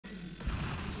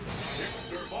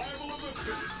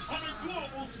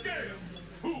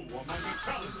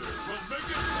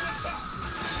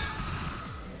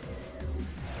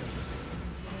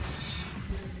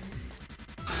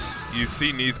you've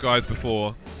seen these guys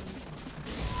before.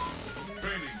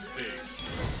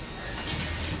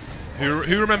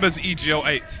 Who remembers EGL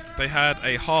 8? They had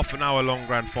a half-an-hour long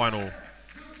grand final.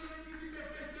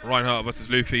 Ryan Hart versus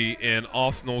Louffy in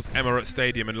Arsenal's Emirates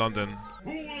Stadium in London.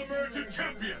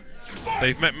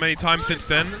 They've met many times since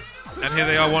then, and here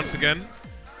they are once again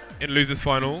in losers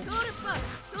final.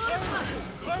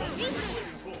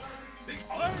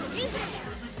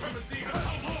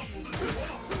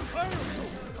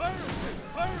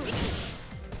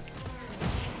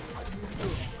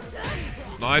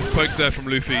 Nice pokes there from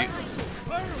Louffy.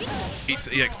 Eats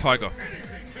the EX Tiger.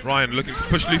 Ryan looking to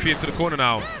push Louffy into the corner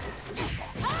now.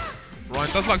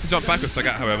 Ryan does like to jump back with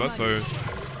Sagat, however, so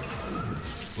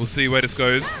we'll see where this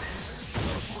goes.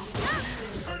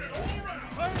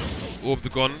 Orbs are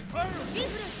gone.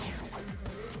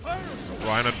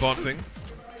 Ryan advancing.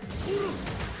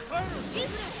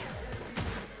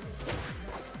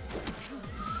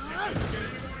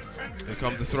 Here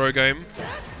comes the throw game.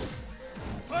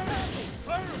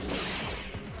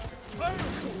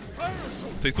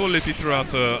 So you saw Louffy throw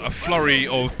out a flurry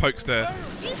of pokes there.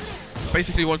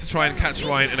 Basically wants to try and catch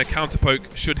Ryan in a counter poke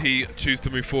should he choose to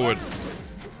move forward.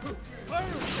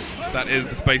 That is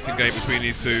the spacing game between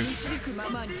these two.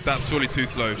 That's surely too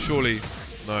slow. Surely.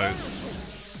 No.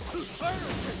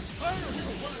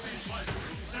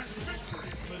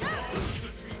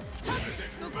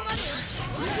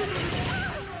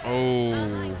 Oh.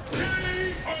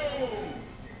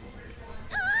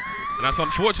 And that's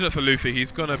unfortunate for Louffy.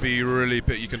 He's going to be really...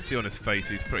 You can see on his face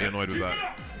he's pretty annoyed with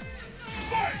that.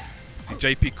 See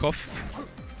JP Koff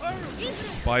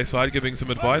by his side giving some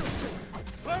advice.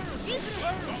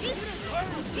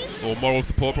 Or moral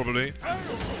support, probably.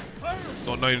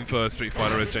 Not known for Street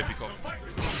Fighter as JP Koff.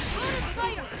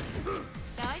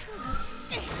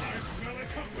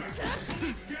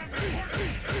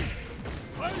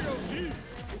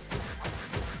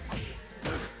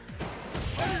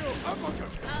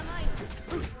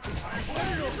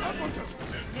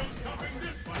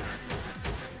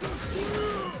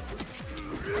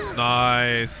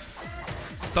 Nice.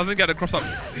 Doesn't get a cross-up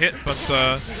hit, but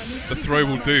the throw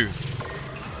will do.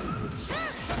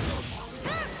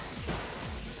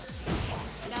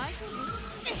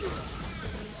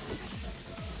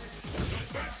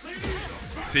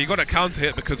 So you got a counter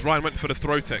hit because Ryan went for the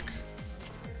throw tech.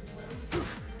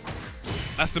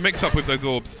 That's the mix-up with those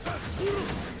orbs.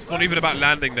 It's not even about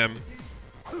landing them.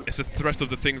 It's the threat of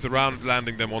the things around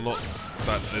landing them or not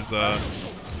that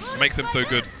is makes them so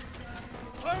good.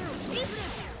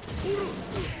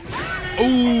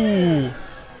 Ooh!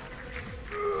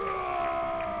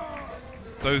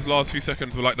 Those last few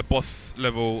seconds were like the boss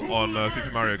level on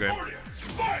Super Mario game.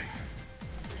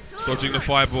 Dodging the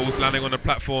fireballs, landing on the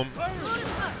platform.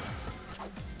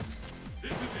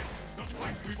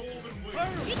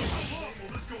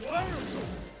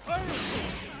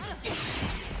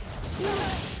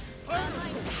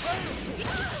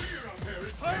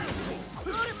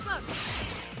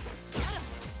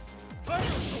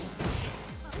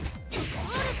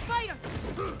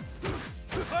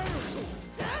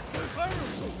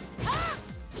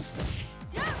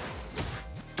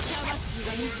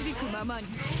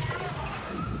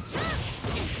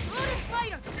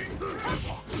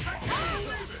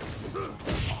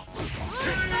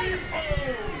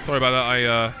 Sorry about that, I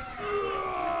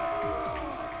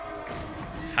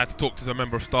had to talk to a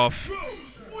member of staff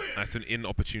at an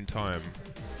inopportune time.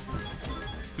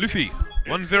 Louffy,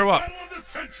 1-0 up.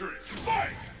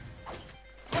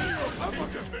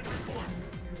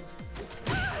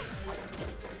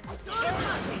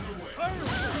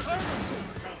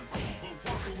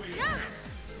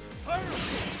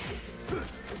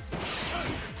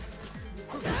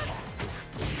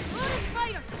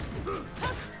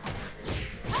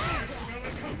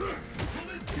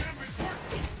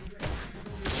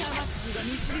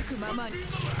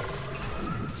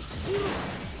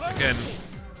 Again,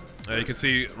 you can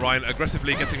see Ryan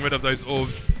aggressively getting rid of those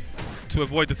orbs to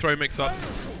avoid the throw mix-ups.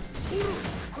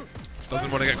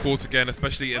 Doesn't want to get caught again,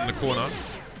 especially in the corner.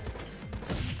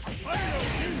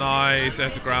 Nice air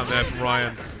to ground there from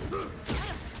Ryan.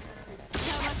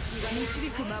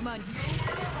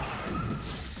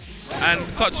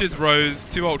 And such is Rose,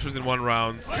 2 ultras in 1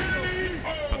 round,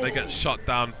 but they get shut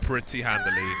down pretty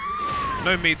handily.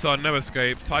 No meter, no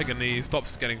escape. Tiger knee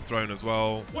stops getting thrown as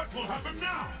well. What will happen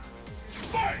now?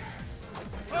 Fight!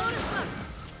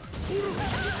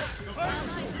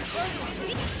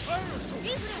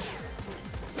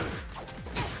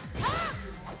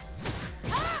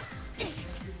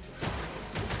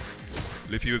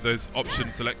 Louffy with those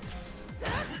option selects,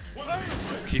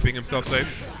 keeping himself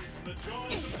safe.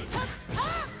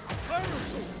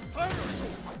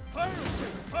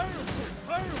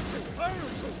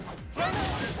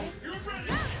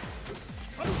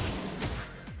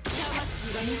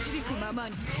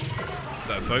 Is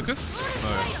that a focus? No,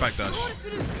 backdash.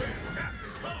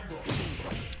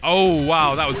 Oh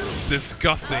wow, that was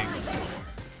disgusting.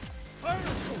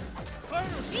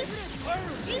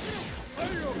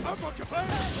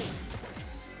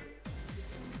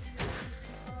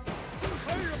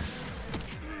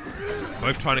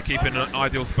 Both trying to keep in an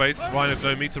ideal space. Ryan with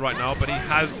no meter right now, but he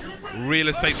has real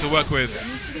estate to work with.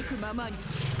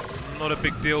 Not a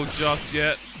big deal just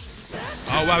yet.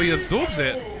 Oh wow, he absorbs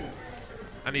it.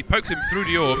 And he pokes him through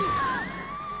the orbs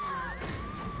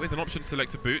with an option to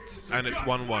select a boot, and it's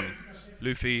 1-1.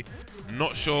 Louffy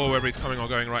not sure whether he's coming or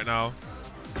going right now.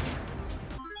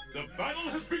 The battle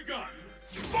has begun.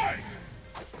 Fight!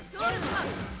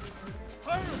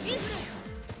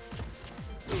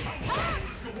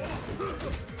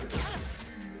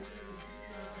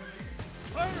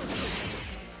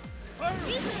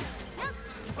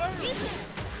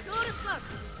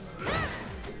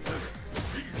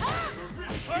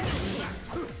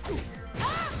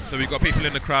 So we've got people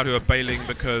in the crowd who are bailing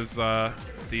because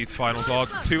these finals are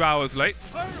 2 hours late,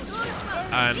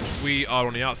 and we are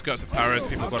on the outskirts of Paris.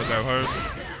 People have got to go home.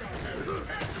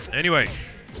 Anyway,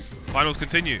 finals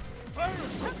continue.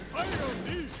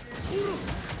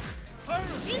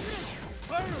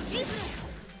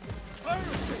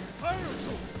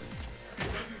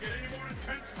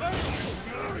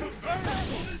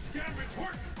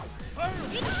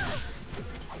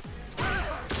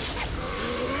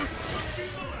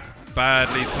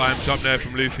 Badly timed jump there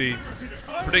from Louffy,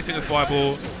 predicting a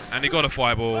fireball, and he got a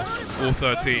fireball, all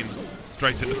 13,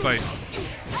 straight in the face.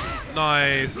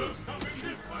 Nice.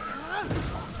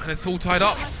 And it's all tied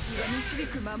up.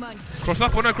 Cross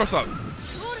up or no cross up?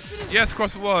 Yes,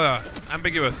 cross, well,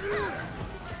 ambiguous.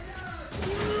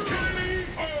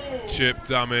 Chip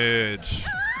damage.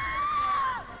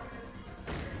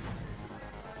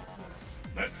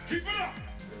 Let's keep it up.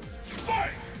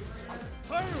 Fight!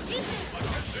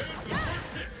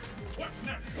 What's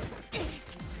next?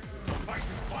 The fight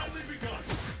has finally begun.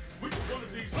 Which one of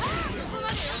these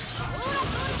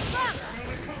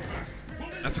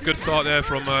That's a good start there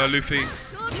from Louffy.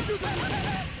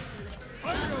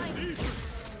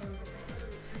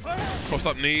 Cross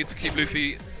up knee to keep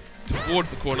Louffy towards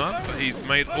the corner, but he's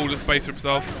made all the space for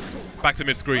himself. Back to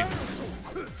mid-screen.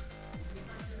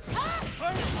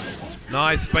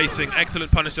 Nice spacing,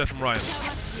 excellent punish there from Ryan.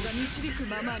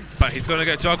 But he's going to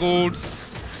get juggled.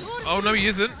 Oh no, he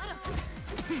isn't.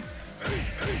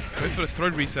 Goes for the throw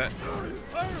reset.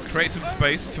 Create some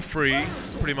space for free,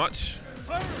 pretty much.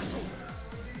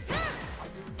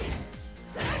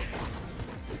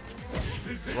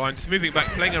 Ryan just moving back,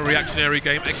 playing a reactionary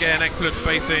game. Again, excellent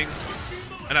spacing.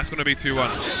 And that's going to be 2-1.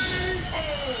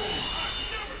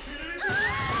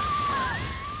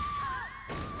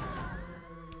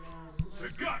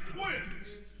 Sagat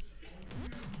wins.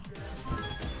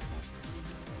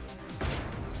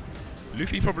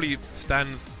 Louffy probably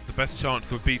stands the best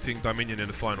chance of beating Dominion in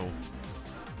the final.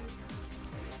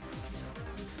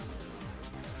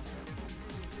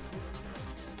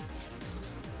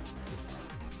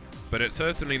 But it's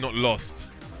certainly not lost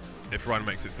if Ryan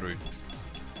makes it through.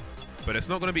 But it's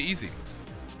not going to be easy.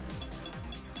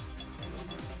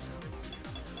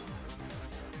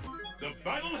 The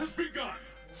battle has begun.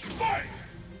 Fight!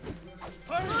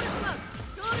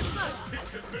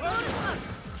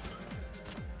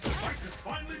 The fight has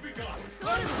finally begun.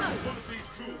 One of these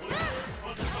two will be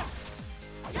on top.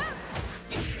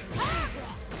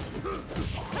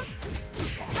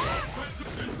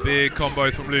 Big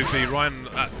combos from Louffy. Ryan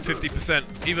at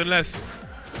 50%, even less.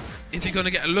 Is he going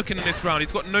to get a look in this round?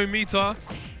 He's got no meter.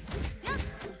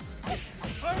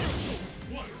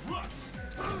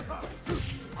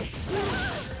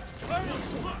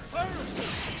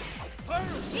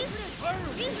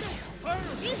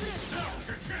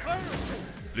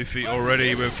 Louffy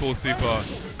already with full super.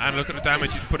 And look at the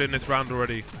damage he's put in this round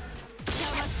already.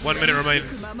 1 minute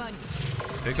remains.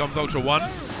 Here comes Ultra 1.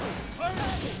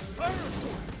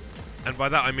 And by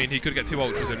that I mean he could get 2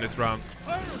 Ultras in this round.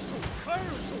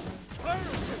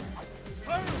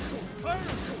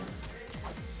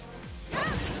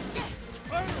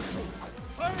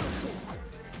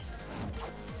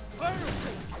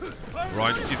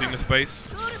 Ryan just using the space.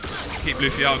 Keep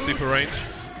Louffy out of super range.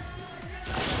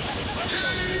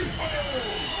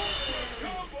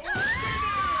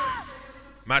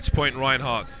 Match point Ryan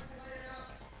Hart.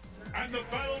 And the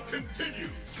battle continues.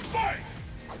 Fight!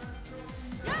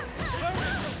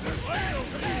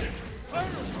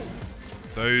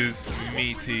 Those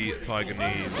meaty tiger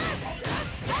knees.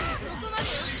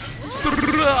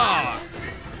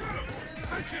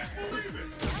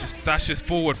 Dashes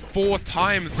forward 4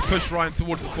 times to push Ryan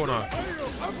towards the corner.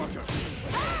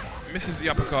 Misses the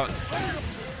uppercut.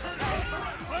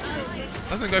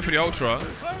 Doesn't go for the ultra.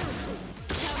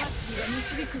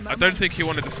 I don't think he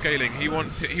wanted the scaling. He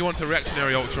wants a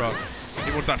reactionary ultra.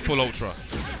 He wants that full ultra.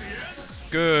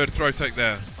 Good throw take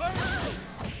there.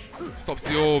 Stops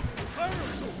the orb.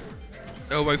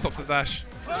 Elbow stops the dash.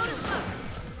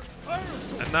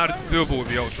 And now this is doable with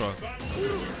the ultra.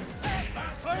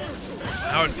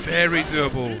 Now it's very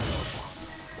doable.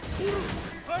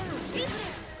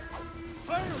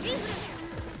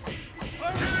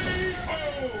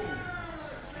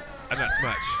 And that's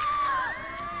match.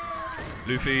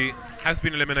 Luffy has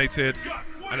been eliminated,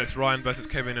 and it's Ryan versus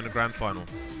Kevin in the grand final.